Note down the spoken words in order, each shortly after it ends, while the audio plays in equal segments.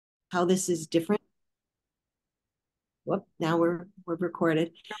how this is different? Whoop, now we're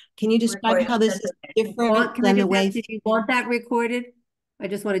recorded. Can you describe how this is different Can I than the just ask, way? did you want that recorded? I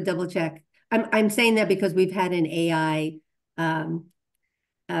just want to double check. I'm saying that because we've had an AI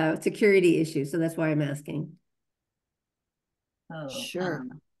security issue, so that's why I'm asking. Oh, Sure.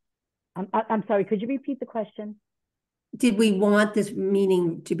 I'm sorry, could you repeat the question? Did we want this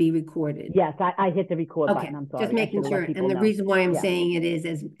meeting to be recorded? Yes, I hit the record button. I'm sorry. Just making sure. And the know. reason why I'm saying it is,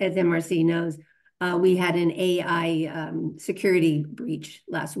 as MRC knows, we had an AI security breach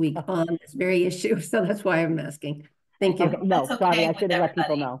last week on this very issue. So that's why I'm asking. Thank you. Okay, no, sorry, I should have let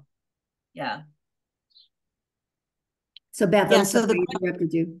people know. Yeah. So Beth, Yeah, I'm sorry I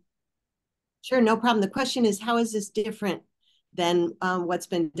interrupted you. Sure, no problem. The question is, how is this different than what's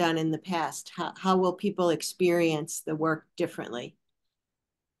been done in the past? How will people experience the work differently?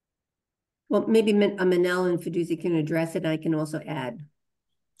 Well, maybe Manel and Fiducie can address it. I can also add.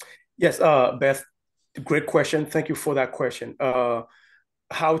 Yes, Beth, great question. Thank you for that question. How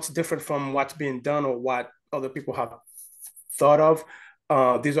it's different from what's being done or what other people have thought of.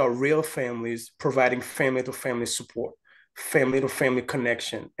 These are real families providing family-to-family support, family-to-family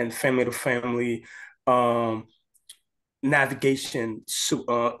connection, and family-to-family navigation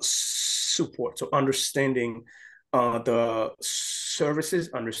support. So understanding the services,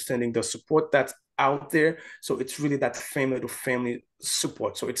 understanding the support that's out there. So it's really that family-to-family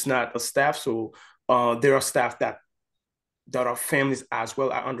support. So it's not a staff. So there are staff that are families as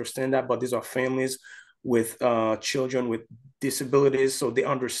well. I understand that, but these are families with children with disabilities, so they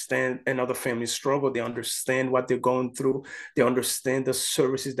understand another family's struggle. They understand what they're going through. They understand the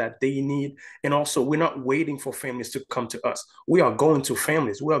services that they need. And also, we're not waiting for families to come to us. We are going to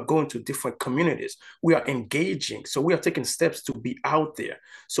families. We are going to different communities. We are engaging. So we are taking steps to be out there.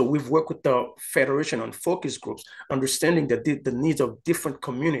 So we've worked with the Federation on focus groups, understanding the needs of different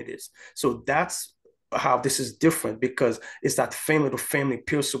communities. So that's how this is different, because it's that family-to-family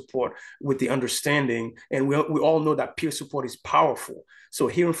peer support with the understanding, and we all know that peer support is powerful. So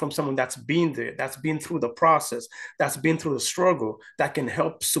hearing from someone that's been there, that's been through the process, that's been through the struggle, that can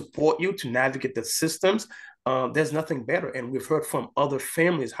help support you to navigate the systems, there's nothing better. And we've heard from other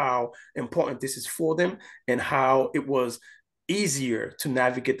families how important this is for them, and how it was easier to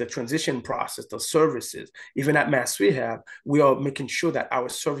navigate the transition process, the services. Even at Mass Rehab, we are making sure that our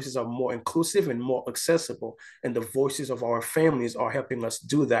services are more inclusive and more accessible, and the voices of our families are helping us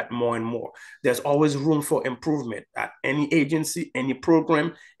do that more and more. There's always room for improvement at any agency, any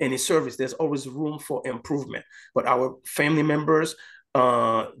program, any service. There's always room for improvement. But our family members,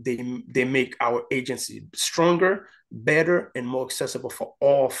 they make our agency stronger, better, and more accessible for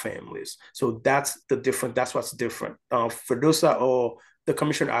all families. So that's the different. That's what's different. Firdousa or the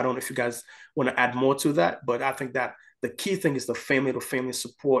commissioner, I don't know if you guys want to add more to that, but I think that the key thing is the family-to-family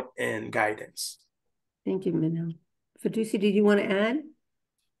support and guidance. Thank you, Manel. Firdousie, did you want to add?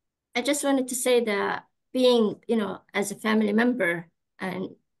 I just wanted to say that being, as a family member,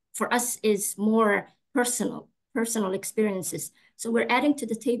 and for us is more personal experiences. So we're adding to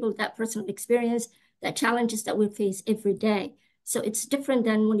the table that personal experience, that challenges that we face every day. So it's different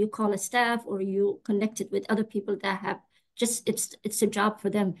than when you call a staff or you connected with other people that have just, it's a job for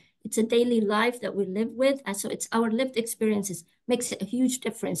them. It's a daily life that we live with. And so it's our lived experiences makes it a huge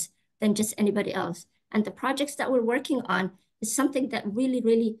difference than just anybody else. And the projects that we're working on is something that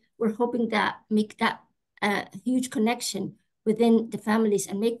really, we're hoping that make that huge connection within the families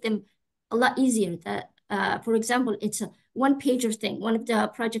and make them a lot easier. That, for example, it's a one-pager thing. One of the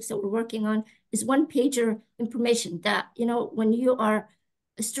projects that we're working on is one-pager information that, when you are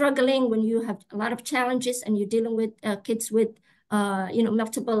struggling, when you have a lot of challenges and you're dealing with kids with,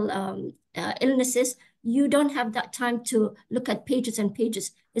 multiple illnesses, you don't have that time to look at pages and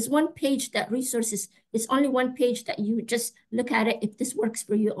pages. It's one page that resources, it's only one page that you just look at it if this works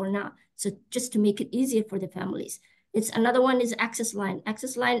for you or not. So just to make it easier for the families. It's another one is Access Line.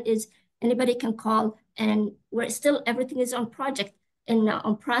 Access Line is anybody can call, and we're still, everything is on project and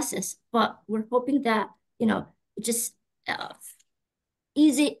on process, but we're hoping that, just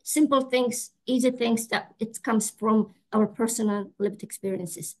easy, simple things, easy things that it comes from our personal lived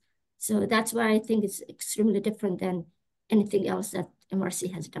experiences. So that's why I think it's extremely different than anything else that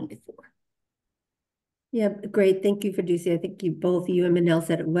MRC has done before. Yeah, great. Thank you, Firdousie. I think you and Manel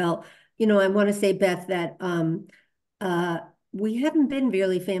said it well. I want to say, Beth, that we haven't been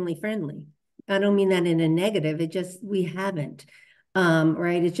really family friendly. I don't mean that in a negative. We haven't,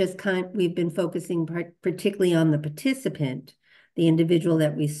 right? It's just we've been focusing particularly on the participant, the individual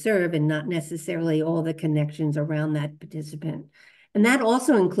that we serve, and not necessarily all the connections around that participant. And that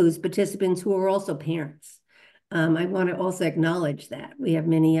also includes participants who are also parents. I want to also acknowledge that we have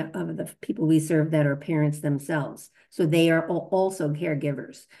many of the people we serve that are parents themselves. So they are also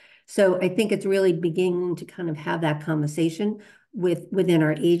caregivers. So I think it's really beginning to kind of have that conversation within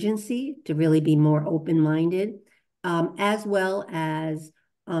our agency to really be more open-minded, as well as,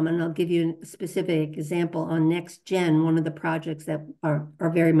 and I'll give you a specific example on Next Gen, one of the projects that are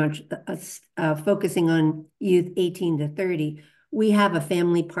very much focusing on youth 18 to 30. We have a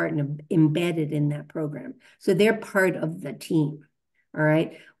family partner embedded in that program. So they're part of the team, all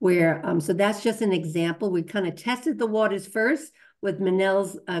right? Where, so that's just an example. We kind of tested the waters first with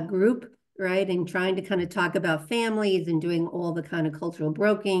Manel's group, right? And trying to kind of talk about families and doing all the kind of cultural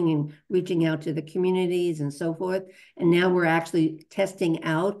broking and reaching out to the communities and so forth. And now we're actually testing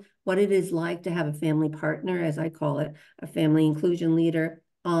out what it is like to have a family partner, as I call it, a family inclusion leader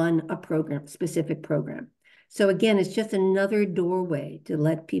on a program, specific program. So again, it's just another doorway to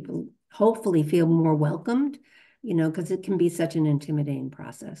let people hopefully feel more welcomed, you know, because it can be such an intimidating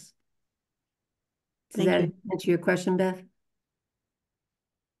process. Does that answer your question, Beth?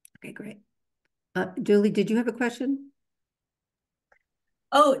 Okay, great. Julie, did you have a question?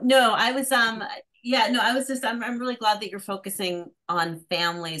 Oh, no, I was, yeah, no, I was just, I'm really glad that you're focusing on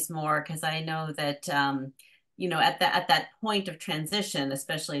families more, because I know that, you know, at that point of transition,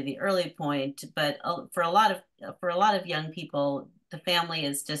 especially the early point, but for a lot of young people, the family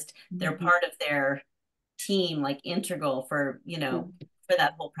is just, they're part of their team, like integral for, you know, for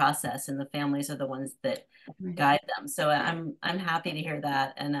that whole process, and the families are the ones that guide them. So I'm happy to hear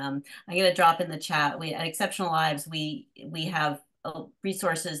that. And I'm going to drop in the chat. We at Exceptional Lives, we have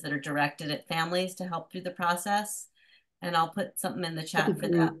resources that are directed at families to help through the process, and I'll put something in the chat for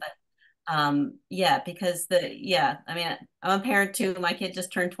that. But yeah, because I mean, I'm a parent too. My kid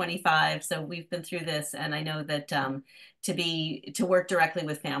just turned 25, so we've been through this, and I know that to work directly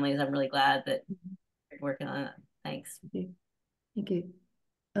with families, I'm really glad that you're working on it. Thanks. Thank you.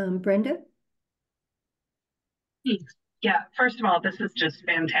 Brenda? Yeah, first of all, this is just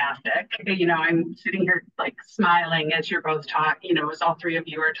fantastic. You know, I'm sitting here like smiling as you're both talking, you know, as all three of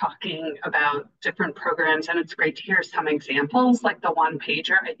you are talking about different programs, and it's great to hear some examples like the one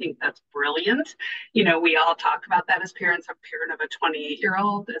pager. I think that's brilliant. You know, we all talk about that as parents. I'm a parent of a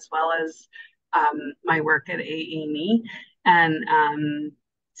 28-year-old, as well as my work at AAME. And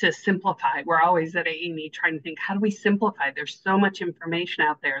to simplify. We're always at AAME trying to think, how do we simplify? There's so much information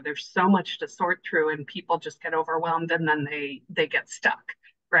out there. There's so much to sort through, and people just get overwhelmed, and then they get stuck,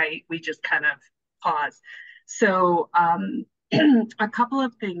 right? We just kind of pause. So a couple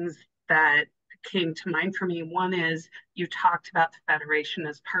of things that came to mind for me. One is you talked about the Federation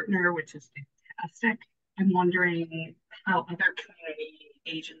as partner, which is fantastic. I'm wondering how other community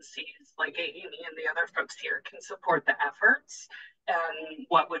agencies like AAME and the other folks here can support the efforts, and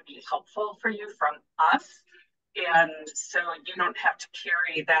what would be helpful for you from us. And so you don't have to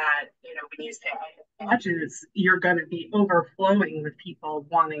carry that, you know, when you say badges, you're going to be overflowing with people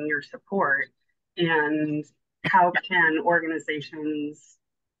wanting your support. And how can organizations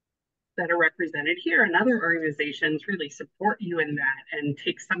that are represented here and other organizations really support you in that and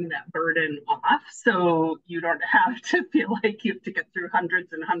take some of that burden off, so you don't have to feel like you have to get through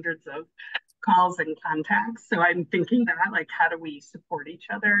hundreds and hundreds of calls and contacts. So I'm thinking that, like, how do we support each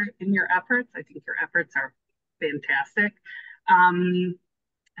other in your efforts? I think your efforts are fantastic. And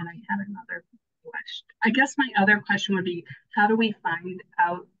I had another question. I guess my other question would be, how do we find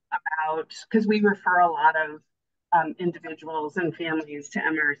out about, because we refer a lot of individuals and families to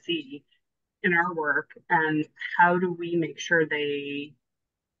MRC in our work, and how do we make sure they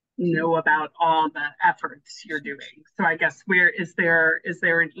know about all the efforts you're doing? So I guess is there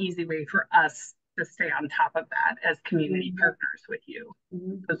an easy way for us to stay on top of that as community partners with you?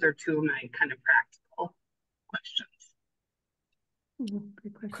 Those are two of my kind of practical questions.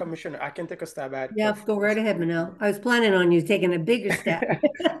 Good question. Commissioner, I can take a stab at. Yeah, go right ahead, Manel. I was planning on you taking a bigger step.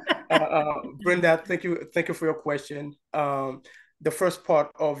 Brenda, thank you for your question. The first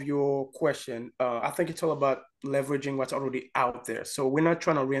part of your question, I think it's all about leveraging what's already out there. So we're not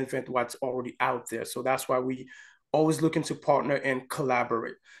trying to reinvent what's already out there. So that's why we always looking to partner and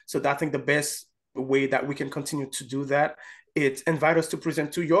collaborate. So I think the best way that we can continue to do that, it's invite us to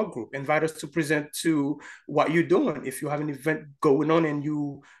present to your group, invite us to present to what you're doing. If you have an event going on and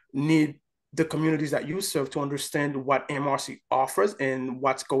you need the communities that you serve to understand what MRC offers and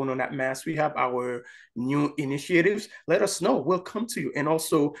what's going on at Mass, we have our new initiatives. Let us know. We'll come to you, and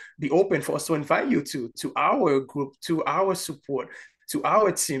also be open for us to invite you to our group, to our support, to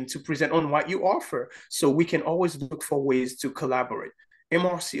our team, to present on what you offer. So we can always look for ways to collaborate.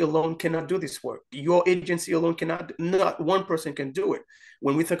 MRC alone cannot do this work. Your agency alone cannot, not one person can do it.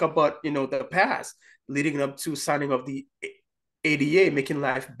 When we think about, you know, the past leading up to signing of the ADA, making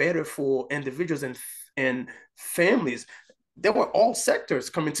life better for individuals and families, there were all sectors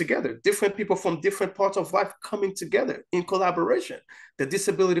coming together, different people from different parts of life coming together in collaboration. The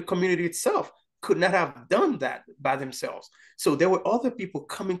disability community itself could not have done that by themselves. So there were other people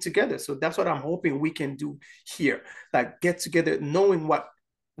coming together. So that's what I'm hoping we can do here, like get together knowing what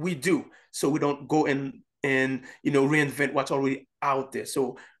we do, so we don't go and you know, reinvent what's already out there.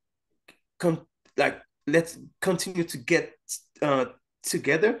 So let's continue to get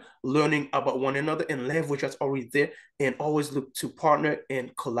together, learning about one another and leverage what's already there, and always look to partner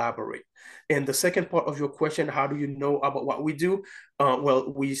and collaborate. And the second part of your question, how do you know about what we do?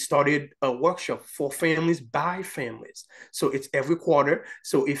 Well, we started a workshop for families by families. So it's every quarter.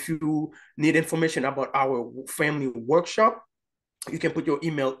 So if you need information about our family workshop, you can put your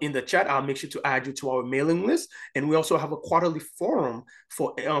email in the chat. I'll make sure to add you to our mailing list. And we also have a quarterly forum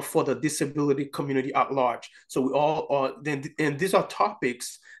for the disability community at large. So we all are, and these are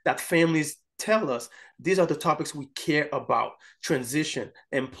topics that families tell us, these are the topics we care about: transition,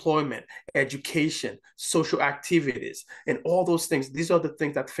 employment, education, social activities, and all those things. These are the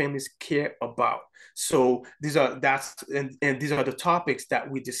things that families care about. So these are these are the topics that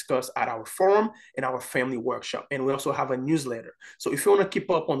we discuss at our forum and our family workshop. And we also have a newsletter. So if you want to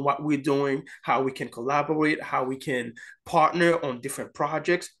keep up on what we're doing, how we can collaborate, how we can partner on different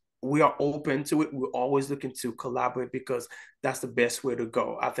projects, we are open to it. We're always looking to collaborate, because that's the best way to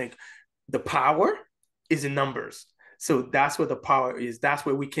go. I think the power is in numbers. So that's where the power is. That's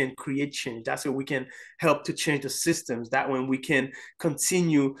where we can create change. That's where we can help to change the systems. That when we can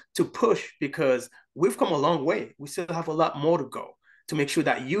continue to push, because we've come a long way. We still have a lot more to go to make sure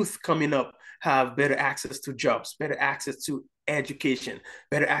that youth coming up have better access to jobs, better access to education,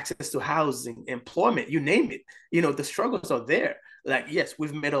 better access to housing, employment, you name it. You know, the struggles are there. Like, yes,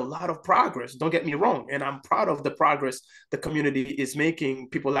 we've made a lot of progress, don't get me wrong, and I'm proud of the progress the community is making.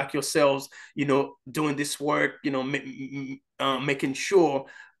 People like yourselves, you know, doing this work, you know, making sure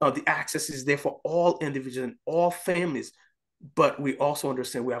the access is there for all individuals and all families. But we also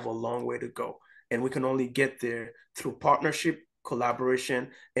understand we have a long way to go, and we can only get there through partnership, collaboration,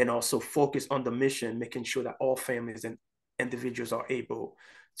 and also focus on the mission, making sure that all families and individuals are able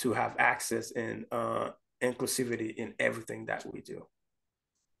to have access and inclusivity in everything that we do.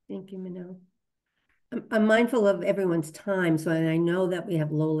 Thank you, Manel. I'm mindful of everyone's time, so and I know that we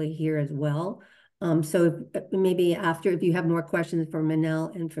have Lola here as well. So maybe after, if you have more questions for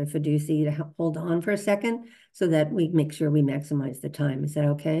Manel and for Fiducie, to hold on for a second so that we make sure we maximize the time. Is that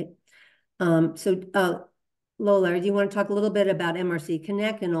okay? Lola, do you want to talk a little bit about MRC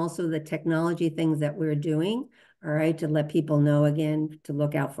Connect and also the technology things that we're doing? All right, to let people know again to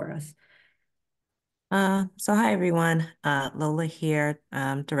look out for us. So hi, everyone. Lola here,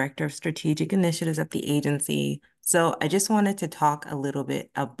 Director of Strategic Initiatives at the agency. So I just wanted to talk a little bit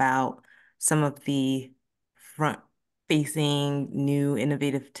about some of the front-facing new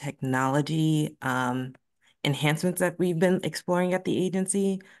innovative technology enhancements that we've been exploring at the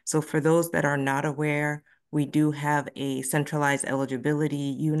agency. So for those that are not aware, we do have a centralized eligibility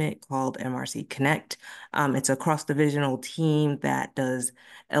unit called MRC Connect. It's a cross-divisional team that does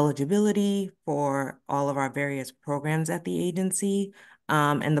eligibility for all of our various programs at the agency.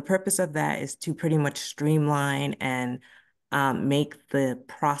 And the purpose of that is to pretty much streamline and make the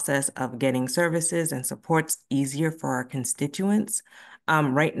process of getting services and supports easier for our constituents.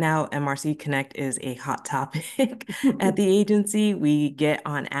 Right now, MRC Connect is a hot topic at the agency. We get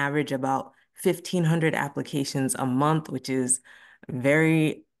on average about 1,500 applications a month, which is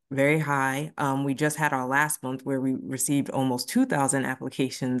very, very high. We just had our last month where we received almost 2,000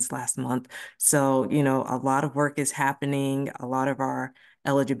 applications last month. So, you know, a lot of work is happening. A lot of our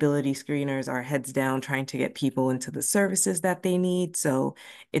eligibility screeners are heads down trying to get people into the services that they need. So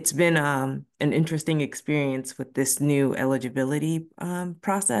it's been an interesting experience with this new eligibility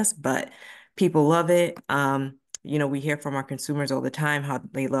process, but people love it. You know, we hear from our consumers all the time how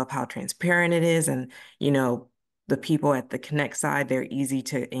they love how transparent it is. And, you know, the people at the Connect side, they're easy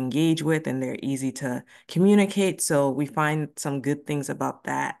to engage with and they're easy to communicate. So we find some good things about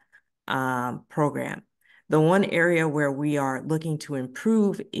that program. The one area where we are looking to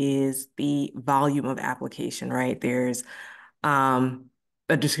improve is the volume of application, right? There's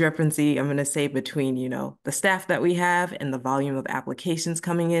a discrepancy, I'm going to say, between, you know, the staff that we have and the volume of applications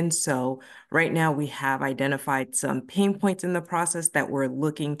coming in. So right now we have identified some pain points in the process that we're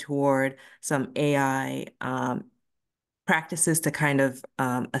looking toward some AI practices to kind of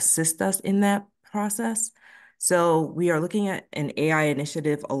assist us in that process. So we are looking at an AI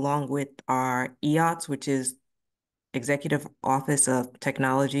initiative along with our EOTS, which is Executive Office of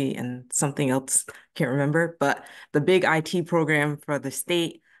Technology and something else, can't remember, but the big IT program for the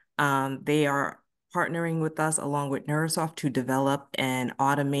state. They are partnering with us along with Neurosoft to develop an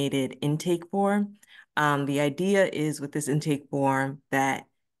automated intake form. The idea is with this intake form that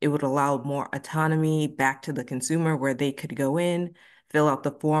it would allow more autonomy back to the consumer where they could go in, fill out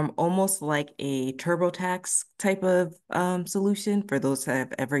the form, almost like a TurboTax type of solution for those that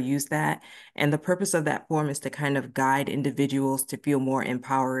have ever used that. And the purpose of that form is to kind of guide individuals to feel more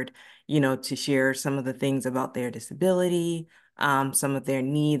empowered, to share some of the things about their disability, some of their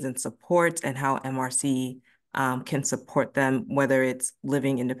needs and supports, and how MRC can support them, whether it's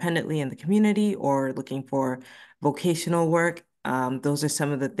living independently in the community or looking for vocational work. Those are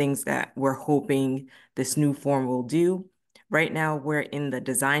some of the things that we're hoping this new form will do. Right now, we're in the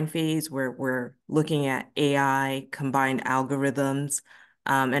design phase where we're looking at AI, combined algorithms,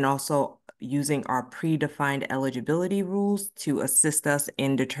 and also using our predefined eligibility rules to assist us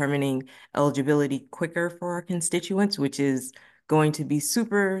in determining eligibility quicker for our constituents, which is going to be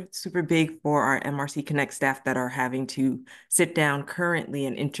super, super big for our MRC Connect staff that are having to sit down currently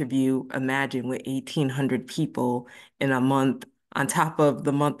and interview, imagine, with 1,800 people in a month on top of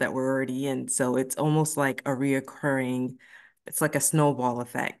the month that we're already in. So it's almost like a reoccurring, it's like a snowball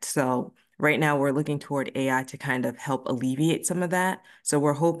effect. So right now we're looking toward AI to kind of help alleviate some of that. So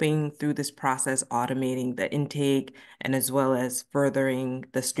we're hoping through this process, automating the intake and as well as furthering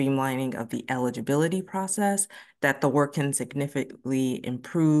the streamlining of the eligibility process, that the work can significantly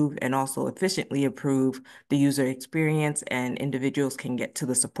improve and also efficiently improve the user experience, and individuals can get to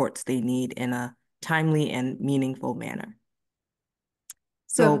the supports they need in a timely and meaningful manner.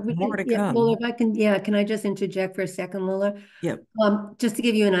 So more to come. Lola, if I can, can I just interject for a second, Lola? Yep. Just to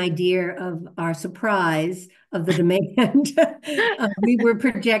give you an idea of our surprise of the demand, we were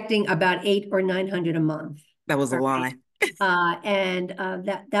projecting about 800 or 900 a month. That was a lie. And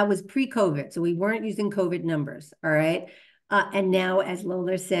that was pre-COVID, so we weren't using COVID numbers, all right? And now, as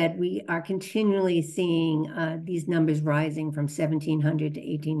Lola said, we are continually seeing these numbers rising from 1,700 to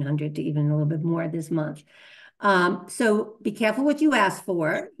 1,800 to even a little bit more this month. So be careful what you ask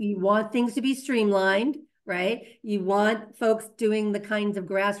for. You want things to be streamlined, right? You want folks doing the kinds of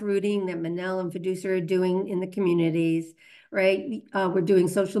grassrooting that Manel and Fiducia are doing in the communities, right? We're doing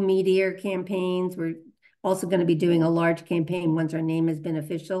social media campaigns. We're also going to be doing a large campaign once our name has been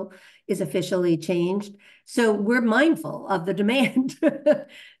officially changed. So we're mindful of the demand.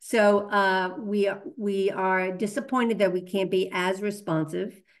 So we are disappointed that we can't be as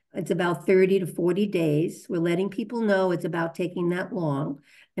responsive. It's about 30 to 40 days. We're letting people know it's about taking that long.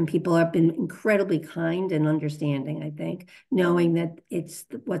 And people have been incredibly kind and understanding, I think, knowing that it's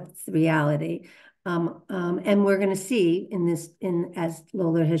what's the reality. And we're going to see as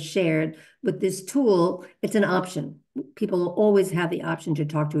Lola has shared, with this tool, it's an option. People will always have the option to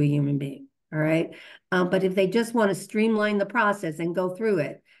talk to a human being, all right? But if they just want to streamline the process and go through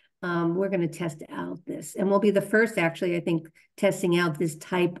it, we're going to test out this. And we'll be the first, actually, I think, testing out this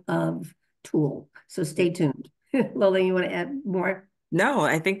type of tool. So stay tuned. Lola, you want to add more? No,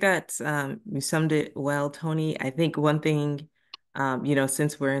 I think that you summed it well, Tony. I think one thing,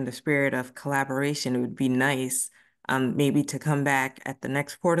 since we're in the spirit of collaboration, it would be nice maybe to come back at the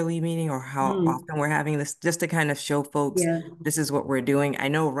next quarterly meeting, or how often we're having this, just to kind of show folks this is what we're doing. I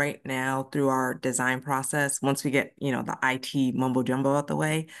know right now through our design process, once we get, the IT mumbo jumbo out the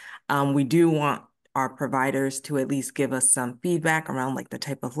way, we do want our providers to at least give us some feedback around like the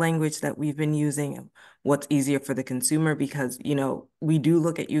type of language that we've been using and what's easier for the consumer, because, we do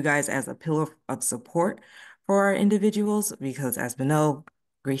look at you guys as a pillar of support for our individuals, because as Manel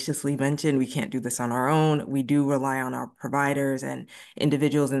graciously mentioned, we can't do this on our own. We do rely on our providers and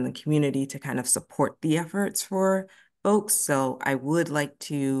individuals in the community to kind of support the efforts for folks. So I would like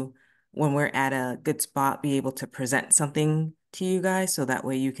to, when we're at a good spot, be able to present something to you guys, so that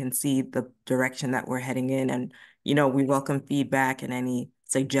way you can see the direction that we're heading in. And, we welcome feedback and any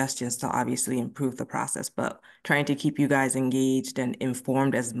suggestions to obviously improve the process, but trying to keep you guys engaged and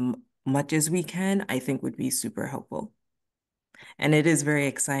informed as much as we can, I think would be super helpful. And it is very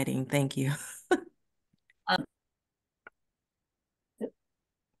exciting. Thank you.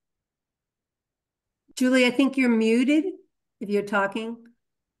 Julie, I think you're muted if you're talking.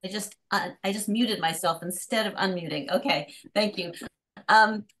 I just muted myself instead of unmuting. Okay, thank you.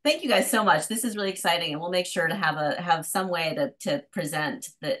 Thank you guys so much. This is really exciting, and we'll make sure to have some way to present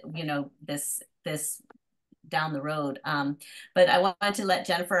this down the road. But I wanted to let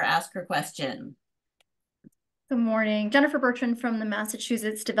Jennifer ask her question. Good morning. Jennifer Bertrand from the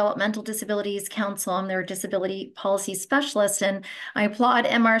Massachusetts Developmental Disabilities Council. I'm their disability policy specialist, and I applaud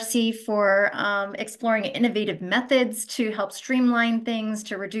MRC for exploring innovative methods to help streamline things,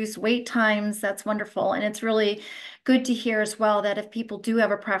 to reduce wait times. That's wonderful. And it's really good to hear as well that if people do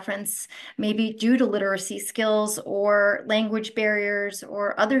have a preference, maybe due to literacy skills or language barriers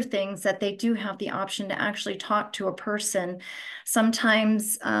or other things, that they do have the option to actually talk to a person.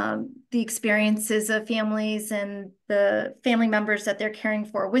 Sometimes the experiences of families and the family members that they're caring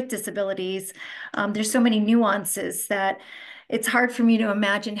for with disabilities, there's so many nuances that it's hard for me to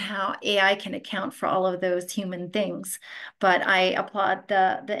imagine how AI can account for all of those human things, but I applaud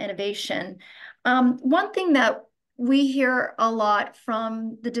the innovation. One thing that we hear a lot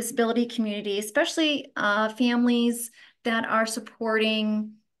from the disability community, especially families that are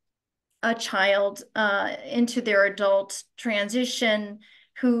supporting a child into their adult transition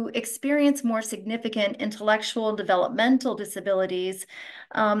who experience more significant intellectual and developmental disabilities,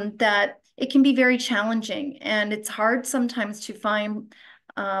 that it can be very challenging. And it's hard sometimes to find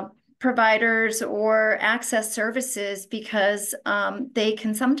providers or access services because they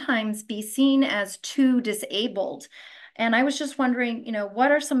can sometimes be seen as too disabled. And I was just wondering,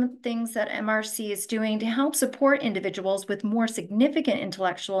 what are some things that MRC is doing to help support individuals with more significant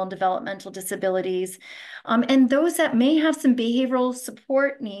intellectual and developmental disabilities, and those that may have some behavioral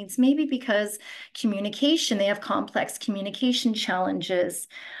support needs, maybe because they have complex communication challenges.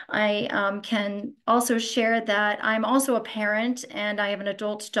 I can also share that I'm also a parent, and I have an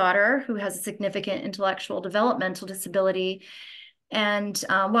adult daughter who has a significant intellectual developmental disability. And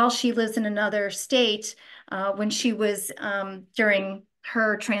while she lives in another state, when she was during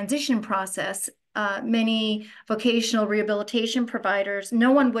her transition process, many vocational rehabilitation providers,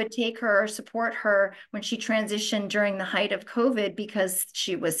 no one would take her or support her when she transitioned during the height of COVID because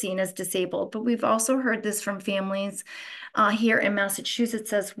she was seen as disabled. But we've also heard this from families here in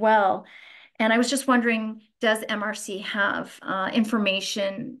Massachusetts as well. And I was just wondering, does MRC have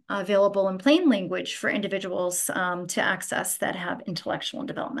information available in plain language for individuals to access that have intellectual and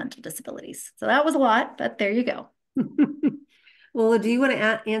developmental disabilities? So that was a lot, but there you go. Well, do you want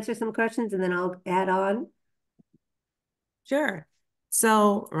to answer some questions and then I'll add on? Sure.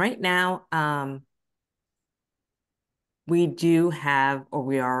 So right now, we do have,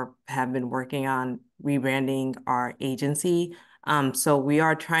 or have been working on rebranding our agency. So we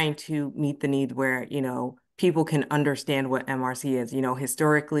are trying to meet the need where, people can understand what MRC is.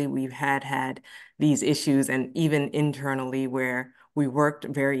 Historically, we've had these issues, and even internally where we worked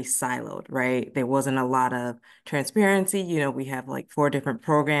very siloed, right? There wasn't a lot of transparency. We have like 4 different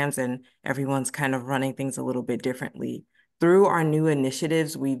programs and everyone's kind of running things a little bit differently. Through our new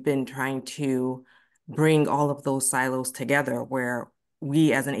initiatives, we've been trying to bring all of those silos together where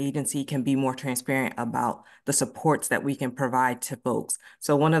we as an agency can be more transparent about the supports that we can provide to folks.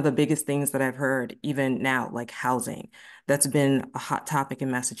 So one of the biggest things that I've heard even now, like housing, that's been a hot topic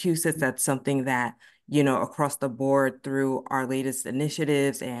in Massachusetts. That's something that, across the board through our latest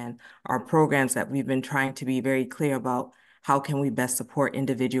initiatives and our programs that we've been trying to be very clear about how can we best support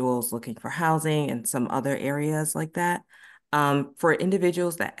individuals looking for housing and some other areas like that. For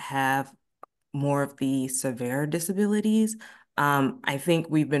individuals that have more of the severe disabilities, I think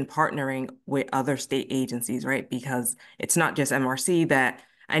we've been partnering with other state agencies, right? Because it's not just MRC that,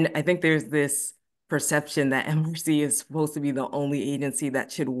 I think there's this perception that MRC is supposed to be the only agency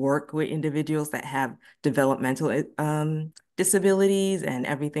that should work with individuals that have developmental disabilities and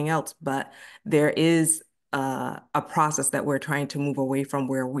everything else. But there is a process that we're trying to move away from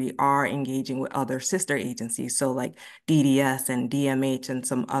where we are engaging with other sister agencies. So like DDS and DMH and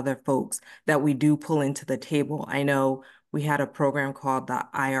some other folks that we do pull into the table. I know we had a program called the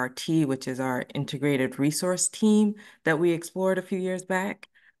IRT, which is our integrated resource team that we explored a few years back.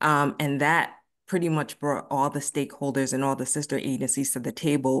 And that pretty much brought all the stakeholders and all the sister agencies to the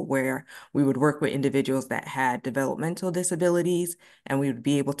table where we would work with individuals that had developmental disabilities, and we would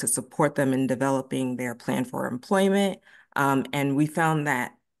be able to support them in developing their plan for employment. And we found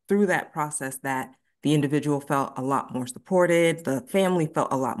that through that process that the individual felt a lot more supported, the family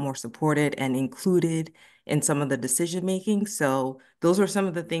felt a lot more supported and included in some of the decision making. So those were some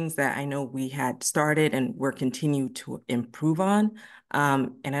of the things that I know we had started and we're continuing to improve on.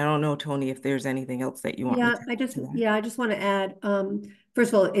 And I don't know, Tony, if there's anything else that you want. I just want to add,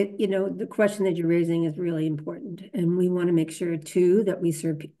 first of all, the question that you're raising is really important, and we want to make sure too that we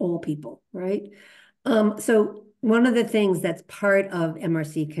serve all people, right? So one of the things that's part of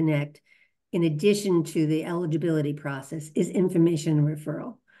MRC Connect, in addition to the eligibility process, is information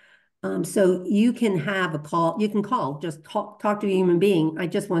referral. So you can have a call, just talk to a human being. I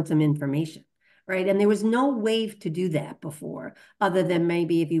just want some information, right? And there was no way to do that before, other than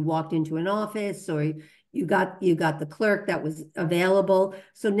maybe if you walked into an office or you got the clerk that was available.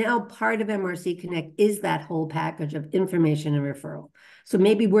 So now part of MRC Connect is that whole package of information and referral. So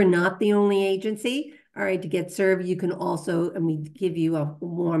maybe we're not the only agency, all right, to get served. You can also, and we give you a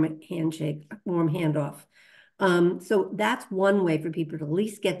warm handshake, warm handoff. So that's one way for people to at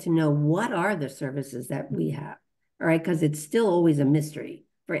least get to know what are the services that we have, all right, because it's still always a mystery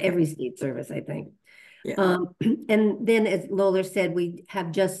for every state service, I think. Yeah. And then, as Lola said, we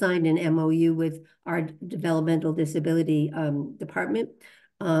have just signed an MOU with our developmental disability department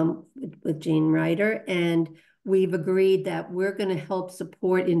with Jane Ryder, and we've agreed that we're going to help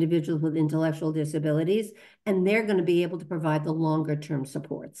support individuals with intellectual disabilities, and they're going to be able to provide the longer term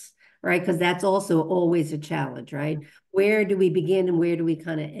supports, right? Because that's also always a challenge, right? Where do we begin and where do we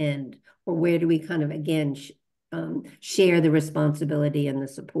kind of end? Or where do we kind of, again, share the responsibility and the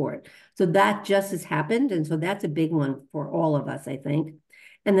support? So that just has happened. And so that's a big one for all of us, I think.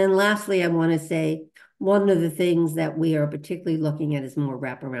 And then lastly, I want to say one of the things that we are particularly looking at is more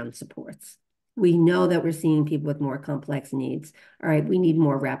wraparound supports. We know that we're seeing people with more complex needs. All right, we need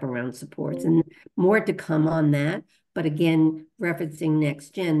more wraparound supports and more to come on that. But again, referencing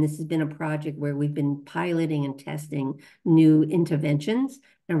Next Gen, this has been a project where we've been piloting and testing new interventions,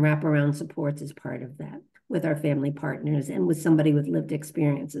 and wraparound supports is part of that with our family partners and with somebody with lived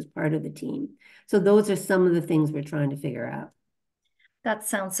experience as part of the team. So those are some of the things we're trying to figure out. That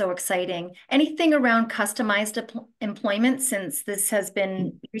sounds so exciting. Anything around customized employment, since this has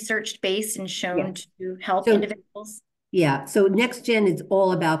been research based and shown to help individuals? Yeah, so Next Gen is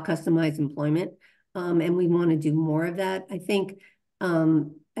all about customized employment, and we want to do more of that. I think,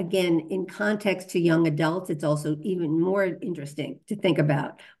 again, in context to young adults, it's also even more interesting to think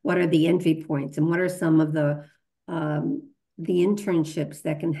about what are the entry points and what are some of the internships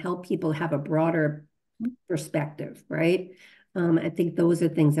that can help people have a broader perspective, right? I think those are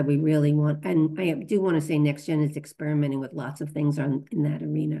things that we really want. And I do want to say Next Gen is experimenting with lots of things in that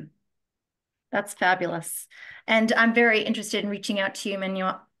arena. That's fabulous. And I'm very interested in reaching out to you,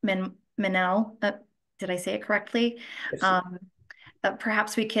 Manel. Did I say it correctly? Yes,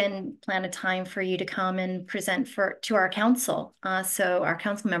 perhaps we can plan a time for you to come and present to our council, so our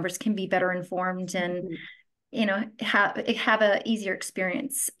council members can be better informed and have a easier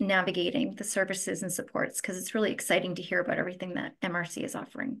experience navigating the services and supports, because it's really exciting to hear about everything that MRC is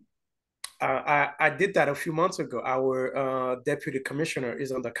offering. I did that a few months ago. Our deputy commissioner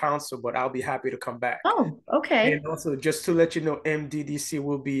is on the council, but I'll be happy to come back. Oh, okay. And also, just to let you know, MDDC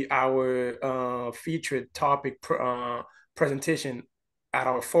will be our featured topic presentation at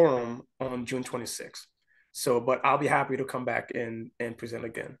our forum on June 26th. So, but I'll be happy to come back and present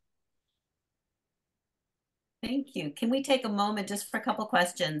again. Thank you. Can we take a moment just for a couple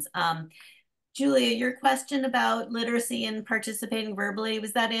questions? Julia, your question about literacy and participating verbally,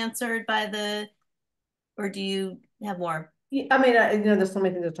 was that answered by or do you have more? I mean, there's so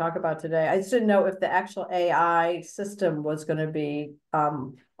many things to talk about today. I just didn't know if the actual AI system was going to be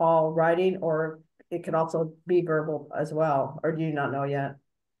all writing, or it could also be verbal as well, or do you not know yet?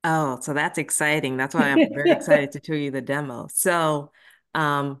 Oh, so that's exciting. That's why I'm very excited to show you the demo. So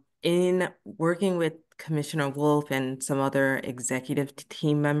in working with Commissioner Wolf and some other executive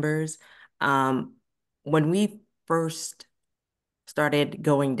team members, when we first started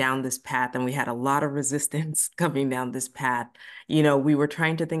going down this path, and we had a lot of resistance coming down this path, we were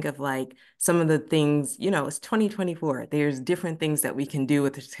trying to think of like some of the things, it's 2024. There's different things that we can do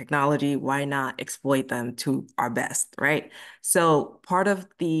with the technology. Why not exploit them to our best, right? So part of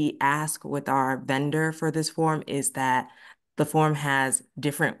the ask with our vendor for this form is that the form has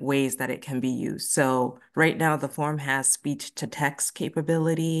different ways that it can be used. So right now the form has speech to text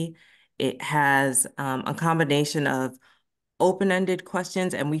capability. It has a combination of open-ended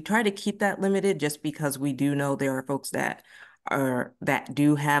questions, and we try to keep that limited just because we do know there are folks that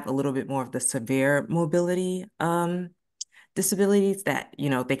do have a little bit more of the severe mobility disabilities that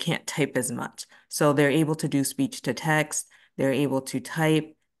they can't type as much. So they're able to do speech to text, they're able to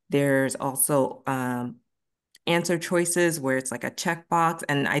type. There's also answer choices where it's like a checkbox,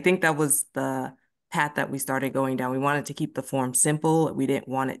 and I think that was the path that we started going down. We wanted to keep the form simple. We didn't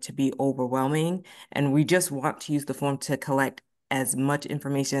want it to be overwhelming, and we just want to use the form to collect as much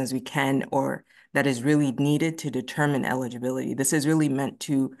information as we can, or that is really needed to determine eligibility. This is really meant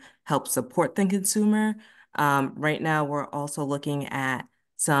to help support the consumer. Right now, we're also looking at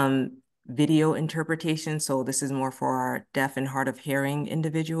some video interpretation. So this is more for our deaf and hard of hearing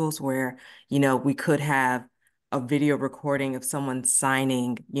individuals, where, we could have a video recording of someone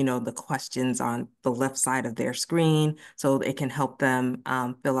signing, you know, the questions on the left side of their screen, so it can help them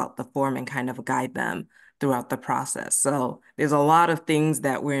fill out the form and kind of guide them throughout the process. So there's a lot of things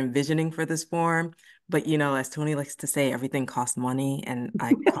that we're envisioning for this form. But, you know, as Tony likes to say, everything costs money, and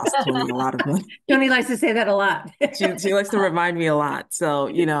I cost Tony a lot of money. Tony likes to say that a lot. She likes to remind me a lot. So,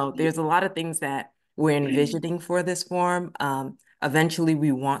 you know, there's a lot of things that we're envisioning for this form. Eventually,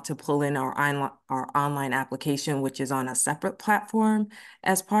 we want to pull in our online application, which is on a separate platform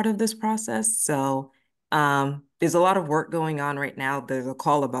as part of this process. So there's a lot of work going on right now. There's a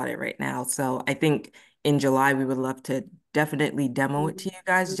call about it right now. So I think in July, we would love to definitely demo it to you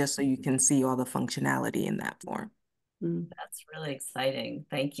guys just so you can see all the functionality in that form. That's really exciting.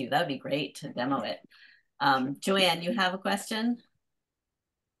 Thank you. That'd be great to demo it. Joanne, you have a question?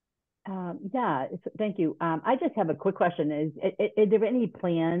 Yeah, thank you. I just have a quick question. Is there any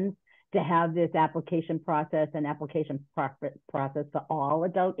plans to have this application process and application process for all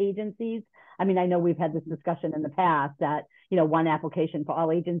adult agencies? I mean, I know we've had this discussion in the past that, you know, one application for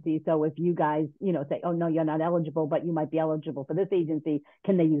all agencies. So if you guys, you know, say, oh, no, you're not eligible, but you might be eligible for this agency,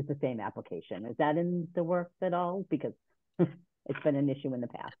 can they use the same application? Is that in the works at all? Because it's been an issue in the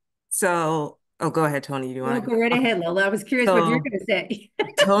past. So, oh, go ahead, Tony. Do you want to go right ahead, Lola? I was curious what you're going to say.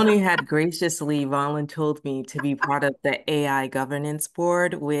 Tony had graciously volunteered me to be part of the AI governance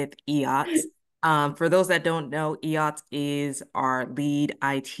board with EOTS. For those that don't know, EOTS is our lead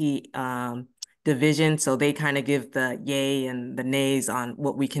IT division. So they kind of give the yay and the nays on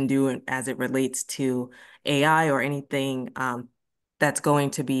what we can do as it relates to AI or anything that's going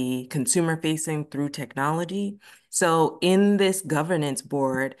to be consumer facing through technology. So in this governance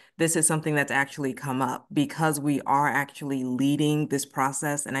board, this is something that's actually come up because we are actually leading this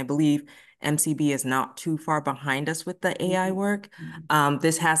process. And I believe MCB is not too far behind us with the AI work.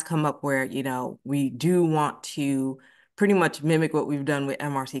 This has come up where, you know, we do want to pretty much mimic what we've done with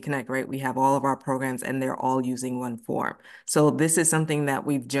MRC Connect, right? We have all of our programs and they're all using one form. So this is something that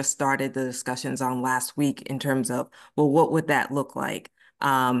we've just started the discussions on last week in terms of, well, what would that look like?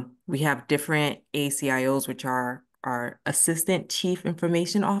 We have different ACIOs, which are our assistant chief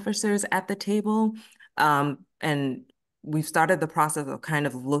information officers at the table. And we've started the process of kind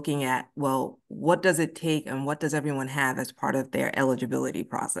of looking at, well, what does it take and what does everyone have as part of their eligibility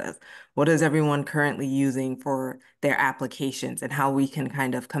process? What is everyone currently using for their applications and how we can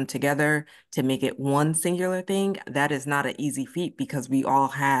kind of come together to make it one singular thing? That is not an easy feat because we all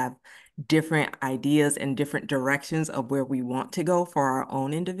have different ideas and different directions of where we want to go for our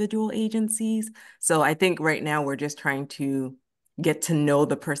own individual agencies. So I think right now we're just trying to get to know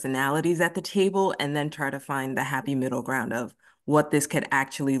the personalities at the table and then try to find the happy middle ground of what this could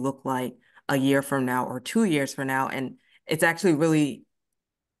actually look like a year from now or 2 years from now. And it's actually really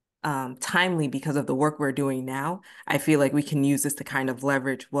timely because of the work we're doing now. I feel like we can use this to kind of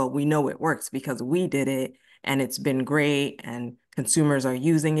leverage, well, we know it works because we did it and it's been great and consumers are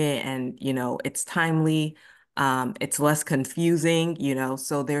using it and, you know, it's timely. It's less confusing, you know,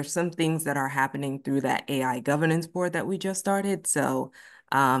 so there's some things that are happening through that AI governance board that we just started. So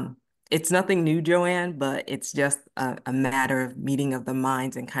it's nothing new, Joanne, but it's just a matter of meeting of the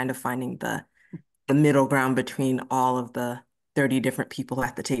minds and kind of finding the middle ground between all of the 30 different people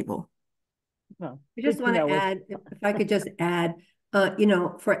at the table. Well, I just want to add, if I could just add, you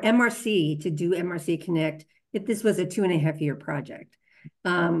know, for MRC to do MRC Connect, if this was a 2.5-year project.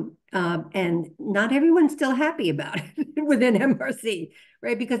 And not everyone's still happy about it within MRC,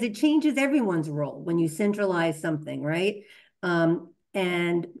 right? Because it changes everyone's role when you centralize something, right?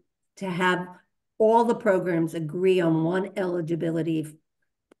 And to have all the programs agree on one eligibility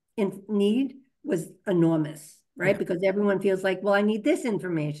need was enormous, right? Because everyone feels like, well, I need this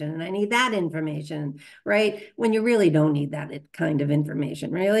information and I need that information, right? When you really don't need that kind of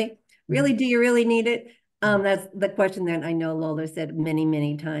information, really? Really, do you really need it? That's the question that I know Lola said many,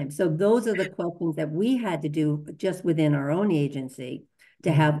 many times. So those are the questions that we had to do just within our own agency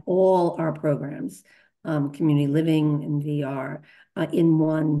to have all our programs, community living and VR, in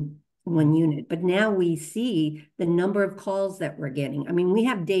one unit. But now we see the number of calls that we're getting. I mean, we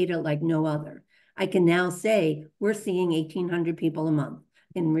have data like no other. I can now say we're seeing 1,800 people a month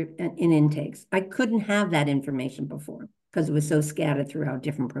in intakes. I couldn't have that information before because it was so scattered throughout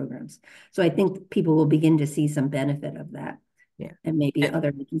different programs. So I think people will begin to see some benefit of that. Yeah. And maybe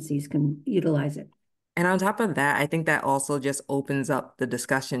other agencies can utilize it. And on top of that, I think that also just opens up the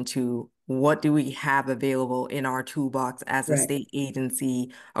discussion to what do we have available in our toolbox as a state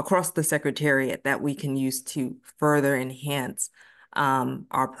agency across the Secretariat that we can use to further enhance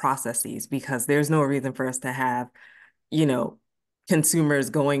our processes, because there's no reason for us to have, you know, consumers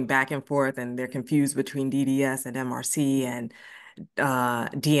going back and forth and they're confused between DDS and MRC and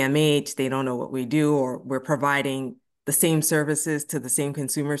DMH. They don't know what we do, or we're providing the same services to the same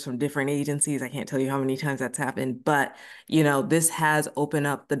consumers from different agencies. I can't tell you how many times that's happened, but you know, this has opened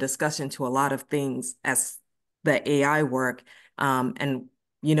up the discussion to a lot of things as the AI work. And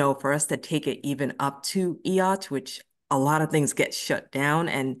you know, for us to take it even up to EOTS, which a lot of things get shut down,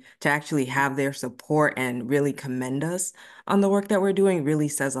 and to actually have their support and really commend us on the work that we're doing really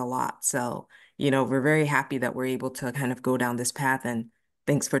says a lot. So, you know, we're very happy that we're able to kind of go down this path, and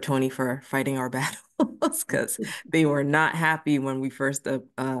thanks for Tony for fighting our battles, because they were not happy when we first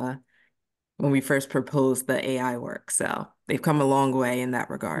proposed the AI work. So they've come a long way in that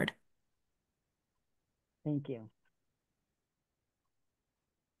regard. Thank you.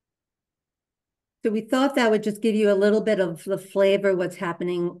 So we thought that would just give you a little bit of the flavor of what's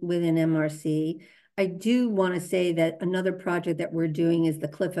happening within MRC. I do want to say that another project that we're doing is the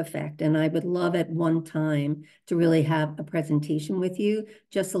Cliff Effect, and I would love at one time to really have a presentation with you,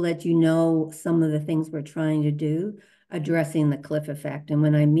 just to let you know some of the things we're trying to do addressing the Cliff Effect. And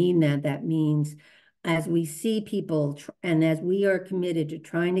when I mean that, that means as we see people, and as we are committed to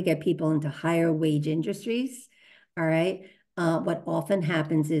trying to get people into higher wage industries, all right, what often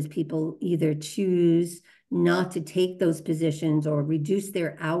happens is people either choose not to take those positions or reduce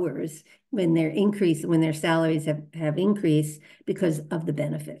their hours when their salaries have increased because of the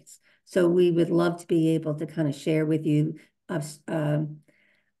benefits. So we would love to be able to kind of share with you a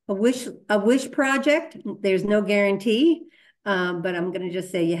wish project. There's no guarantee, but I'm going to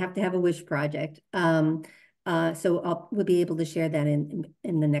just say you have to have a wish project. So we'll be able to share that in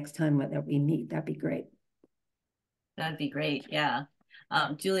the next time that we meet. That'd be great. That'd be great. Yeah.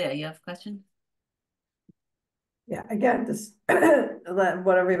 Julia, you have a question? Yeah, again, this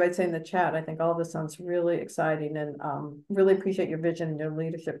what everybody's saying in the chat, I think all of this sounds really exciting, and really appreciate your vision and your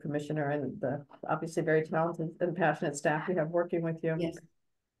leadership, Commissioner, and the obviously very talented and passionate staff you have working with you. Yes.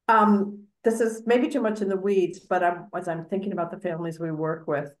 This is maybe too much in the weeds, but as I'm thinking about the families we work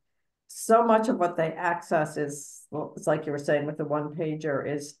with, so much of what they access is, well, it's like you were saying with the one pager,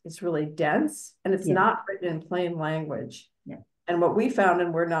 it's really dense, and it's not written in plain language. Yeah. And what we found,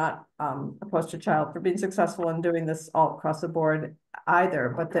 and we're not a poster child for being successful in doing this all across the board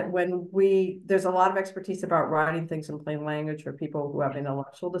either, but that there's a lot of expertise about writing things in plain language for people who have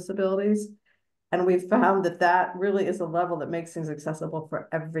intellectual disabilities. And we found that really is a level that makes things accessible for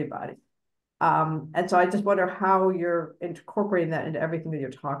everybody. And so I just wonder how you're incorporating that into everything that you're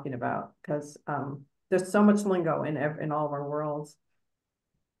talking about, because there's so much lingo in all of our worlds.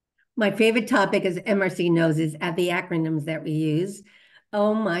 My favorite topic, as MRC knows, is at the acronyms that we use.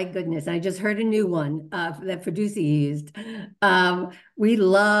 Oh my goodness, I just heard a new one that Fiducia used. We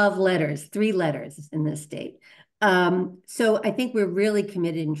love letters, 3 letters in this state. So I think we're really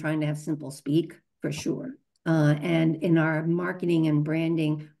committed in trying to have simple speak, for sure. And in our marketing and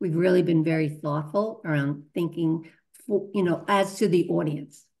branding, we've really been very thoughtful around thinking, as to the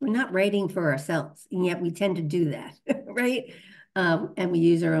audience. We're not writing for ourselves, and yet we tend to do that, right? And we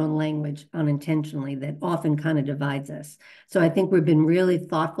use our own language unintentionally that often kind of divides us. So I think we've been really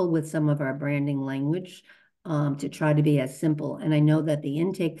thoughtful with some of our branding language to try to be as simple. And I know that the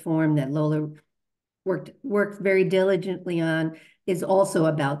intake form that Lola worked very diligently on is also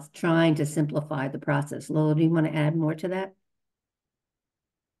about trying to simplify the process. Lola, do you want to add more to that?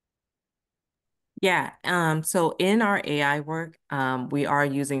 Yeah, so in our AI work, we are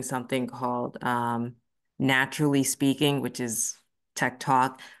using something called Naturally Speaking, which is tech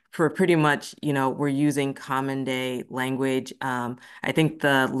talk. For pretty much, we're using common day language. I think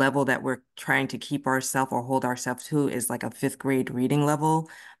the level that we're trying to keep ourselves or hold ourselves to is like a 5th grade reading level.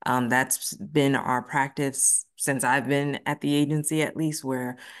 That's been our practice since I've been at the agency, at least,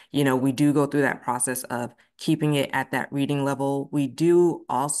 where, we do go through that process of keeping it at that reading level. We do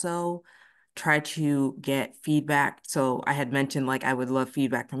also try to get feedback. So I had mentioned, like, I would love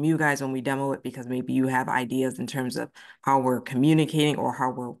feedback from you guys when we demo it, because maybe you have ideas in terms of how we're communicating or how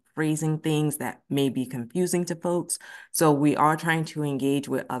we're phrasing things that may be confusing to folks. So we are trying to engage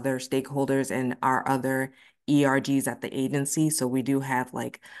with other stakeholders and our other ERGs at the agency. So we do have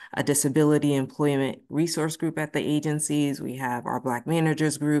like a disability employment resource group at the agencies. We have our Black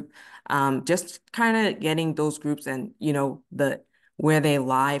managers group, just kind of getting those groups and, where they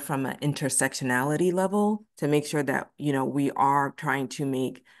lie from an intersectionality level to make sure that, we are trying to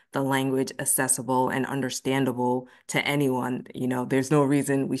make the language accessible and understandable to anyone. There's no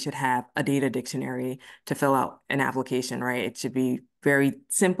reason we should have a data dictionary to fill out an application, right? It should be very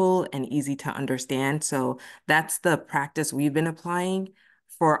simple and easy to understand. So that's the practice we've been applying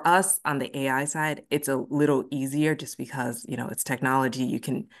for us on the AI side, it's a little easier just because, you know, it's technology. You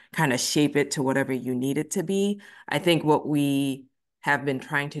can kind of shape it to whatever you need it to be. I think what we have been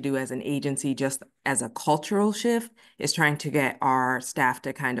trying to do as an agency, just as a cultural shift, is trying to get our staff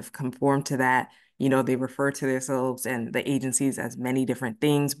to kind of conform to that. You know, they refer to themselves and the agencies as many different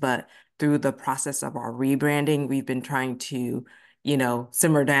things, but through the process of our rebranding, we've been trying to, you know,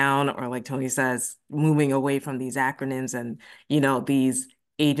 simmer down, or like Tony says, moving away from these acronyms and, you know, these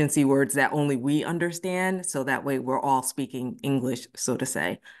agency words that only we understand. So that way we're all speaking English, so to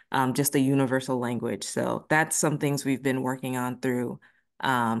say, just a universal language. So that's some things we've been working on through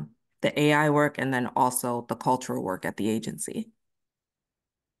the AI work and then also the cultural work at the agency.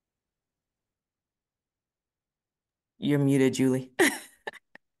 You're muted, Julie.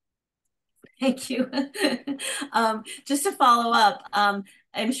 Thank you. Just to follow up,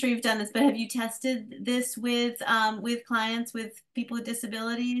 I'm sure you've done this, but have you tested this with clients, with people with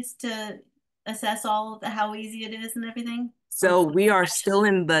disabilities, to assess all of how easy it is and everything? So we are still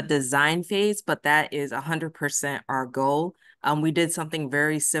in the design phase, but that is 100% our goal. We did something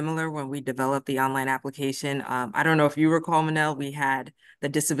very similar when we developed the online application. I don't know if you recall, Manel, we had the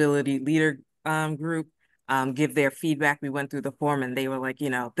disability leader group give their feedback. We went through the form and they were like, you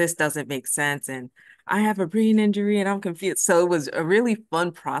know, this doesn't make sense. And I have a brain injury and I'm confused. So it was a really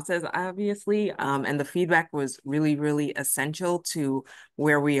fun process, obviously. And the feedback was really, really essential to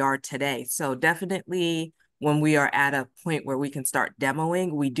where we are today. So definitely when we are at a point where we can start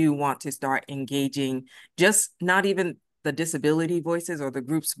demoing, we do want to start engaging just not even the disability voices or the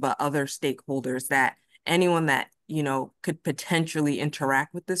groups, but other stakeholders, that anyone that, you know, could potentially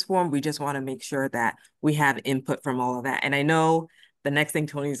interact with this form. We just want to make sure that we have input from all of that. And I know the next thing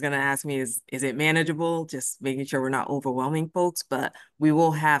Tony's going to ask me is it manageable? Just making sure we're not overwhelming folks, but we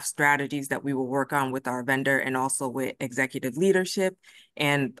will have strategies that we will work on with our vendor and also with executive leadership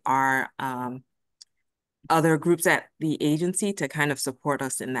and our other groups at the agency to kind of support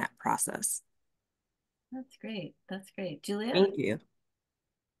us in that process. That's great. That's great. Julia? Thank you.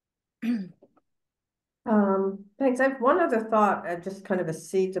 Thanks. I have one other thought, just kind of a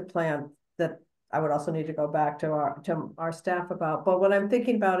seed to plant that I would also need to go back to our staff about. But what I'm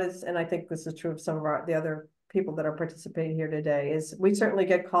thinking about is, and I think this is true of some of the other people that are participating here today, is we certainly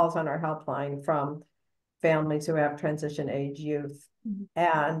get calls on our helpline from families who have transition age youth.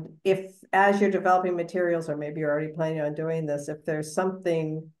 And if, as you're developing materials, or maybe you're already planning on doing this, if there's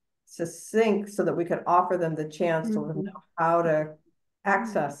something succinct so that we could offer them the chance to let them know how to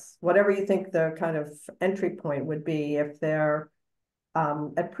access whatever you think the kind of entry point would be, if they're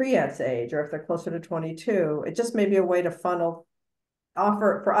at pre-ED's age or if they're closer to 22, it just may be a way to for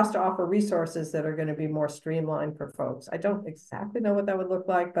us to offer resources that are going to be more streamlined for folks. I don't exactly know what that would look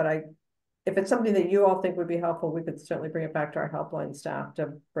like, but if it's something that you all think would be helpful, we could certainly bring it back to our helpline staff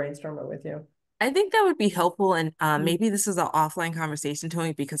to brainstorm it with you. I think that would be helpful. And maybe this is an offline conversation,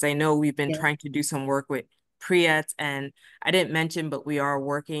 Tony, because I know we've been trying to do some work with pre-EDs, and I didn't mention, but we are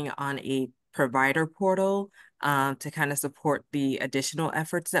working on a provider portal to kind of support the additional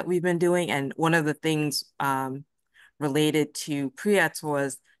efforts that we've been doing. And one of the things related to pre-EDs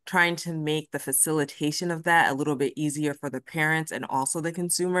was trying to make the facilitation of that a little bit easier for the parents and also the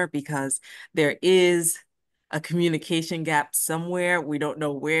consumer, because there is a communication gap somewhere. We don't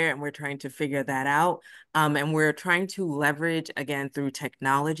know where, and we're trying to figure that out. And we're trying to leverage, again, through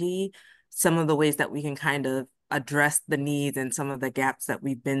technology, some of the ways that we can kind of address the needs and some of the gaps that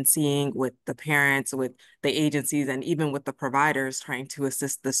we've been seeing with the parents, with the agencies, and even with the providers trying to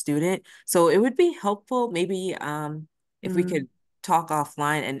assist the student. So it would be helpful maybe if we could talk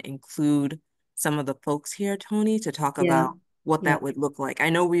offline and include some of the folks here, Tony, to talk about what that would look like. I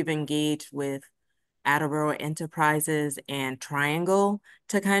know we've engaged with Attleboro Enterprises and Triangle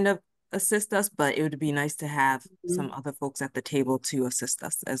to kind of assist us, but it would be nice to have some other folks at the table to assist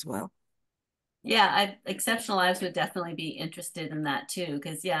us as well. Yeah, Exceptional Lives would definitely be interested in that too,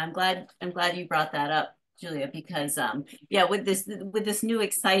 because I'm glad you brought that up, Julia, because with this new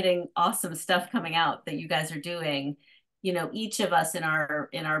exciting, awesome stuff coming out that you guys are doing, you know, each of us in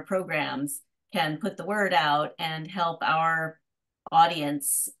our programs can put the word out and help our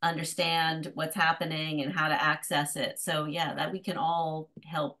audience understand what's happening and how to access it. So that we can all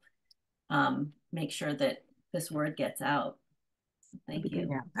help make sure that this word gets out. Thank you.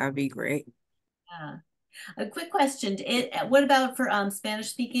 Yeah, that would be great. Yeah. A quick question. What about for Spanish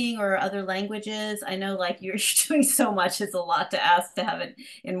speaking or other languages? I know like you're doing so much, it's a lot to ask to have it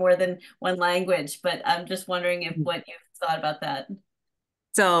in more than one language, but I'm just wondering what you've thought about that.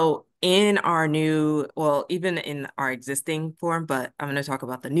 So in our new, well, even in our existing form, but I'm going to talk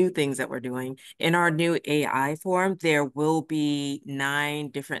about the new things that we're doing. In our new AI form, there will be 9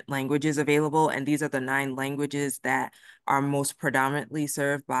 different languages available, and these are the 9 languages that are most predominantly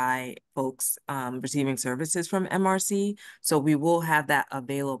served by folks receiving services from MRC. So we will have that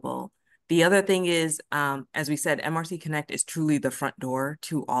available. The other thing is, as we said, MRC Connect is truly the front door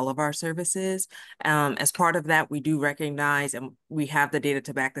to all of our services. As part of that, we do recognize, and we have the data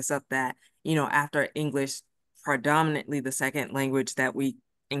to back this up, that, you know, after English, predominantly the second language that we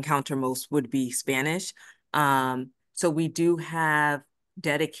encounter most would be Spanish. So we do have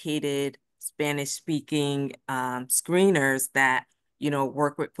dedicated Spanish-speaking screeners that, you know,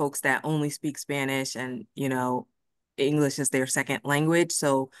 work with folks that only speak Spanish and, you know, English is their second language.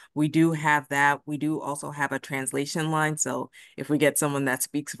 So we do have that. We do also have a translation line. So if we get someone that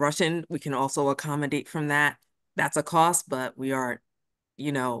speaks Russian, we can also accommodate from that. That's a cost, but we are,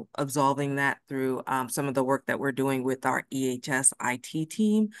 you know, absolving that through some of the work that we're doing with our EHS IT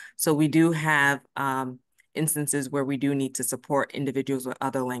team. So we do have instances where we do need to support individuals with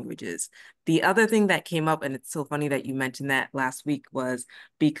other languages. The other thing that came up, and it's so funny that you mentioned that last week, was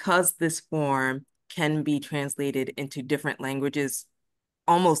because this form can be translated into different languages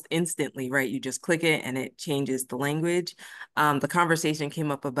almost instantly, right? You just click it and it changes the language. The conversation came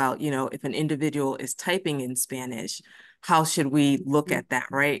up about, you know, if an individual is typing in Spanish, how should we look at that,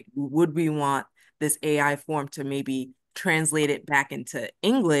 right? Would we want this AI form to maybe translate it back into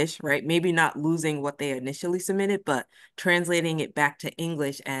English, right? Maybe not losing what they initially submitted, but translating it back to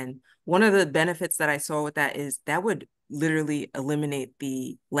English. And one of the benefits that I saw with that is that would literally eliminate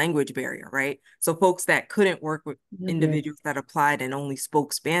the language barrier, right? So folks that couldn't work with individuals that applied and only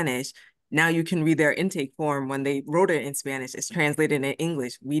spoke Spanish, now you can read their intake form when they wrote it in Spanish, it's translated in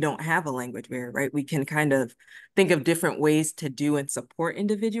English. We don't have a language barrier, right? We can kind of think of different ways to do and support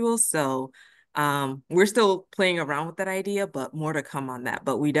individuals. So we're still playing around with that idea, but more to come on that.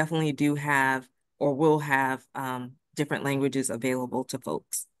 But we definitely do have, or will have, different languages available to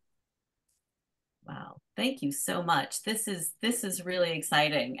folks. Wow, thank you so much. This is really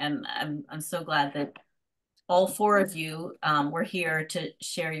exciting, and I'm so glad that all 4 of you were here to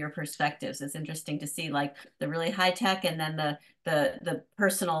share your perspectives. It's interesting to see like the really high tech and then the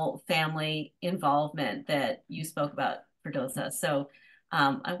personal family involvement that you spoke about, Firdousa. So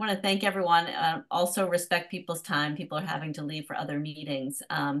I want to thank everyone. Also respect people's time. People are having to leave for other meetings.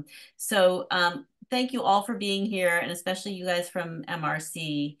 Thank you all for being here, and especially you guys from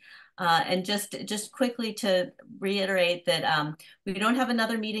MRC. And just quickly to reiterate that we don't have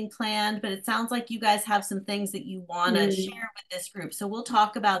another meeting planned, but it sounds like you guys have some things that you want to share with this group. So we'll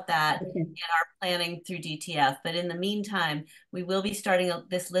talk about that in our planning through DTF. But in the meantime, we will be starting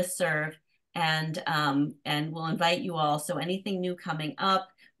this listserv, and we'll invite you all. So anything new coming up,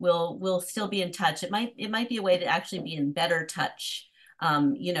 we'll still be in touch. It might be a way to actually be in better touch,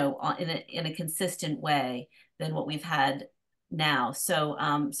 you know, in a consistent way than what we've had now. So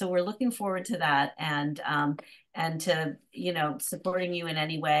we're looking forward to that, and to, you know, supporting you in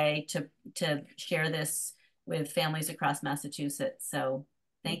any way to share this with families across Massachusetts. So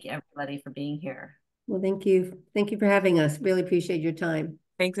thank you everybody for being here. Well, thank you. Thank you for having us. Really appreciate your time.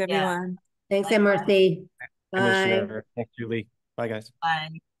 Thanks, everyone. Thanks, MRC. Bye. Commissioner. Thanks, Julie. Bye, guys.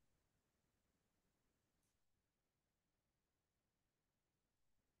 Bye.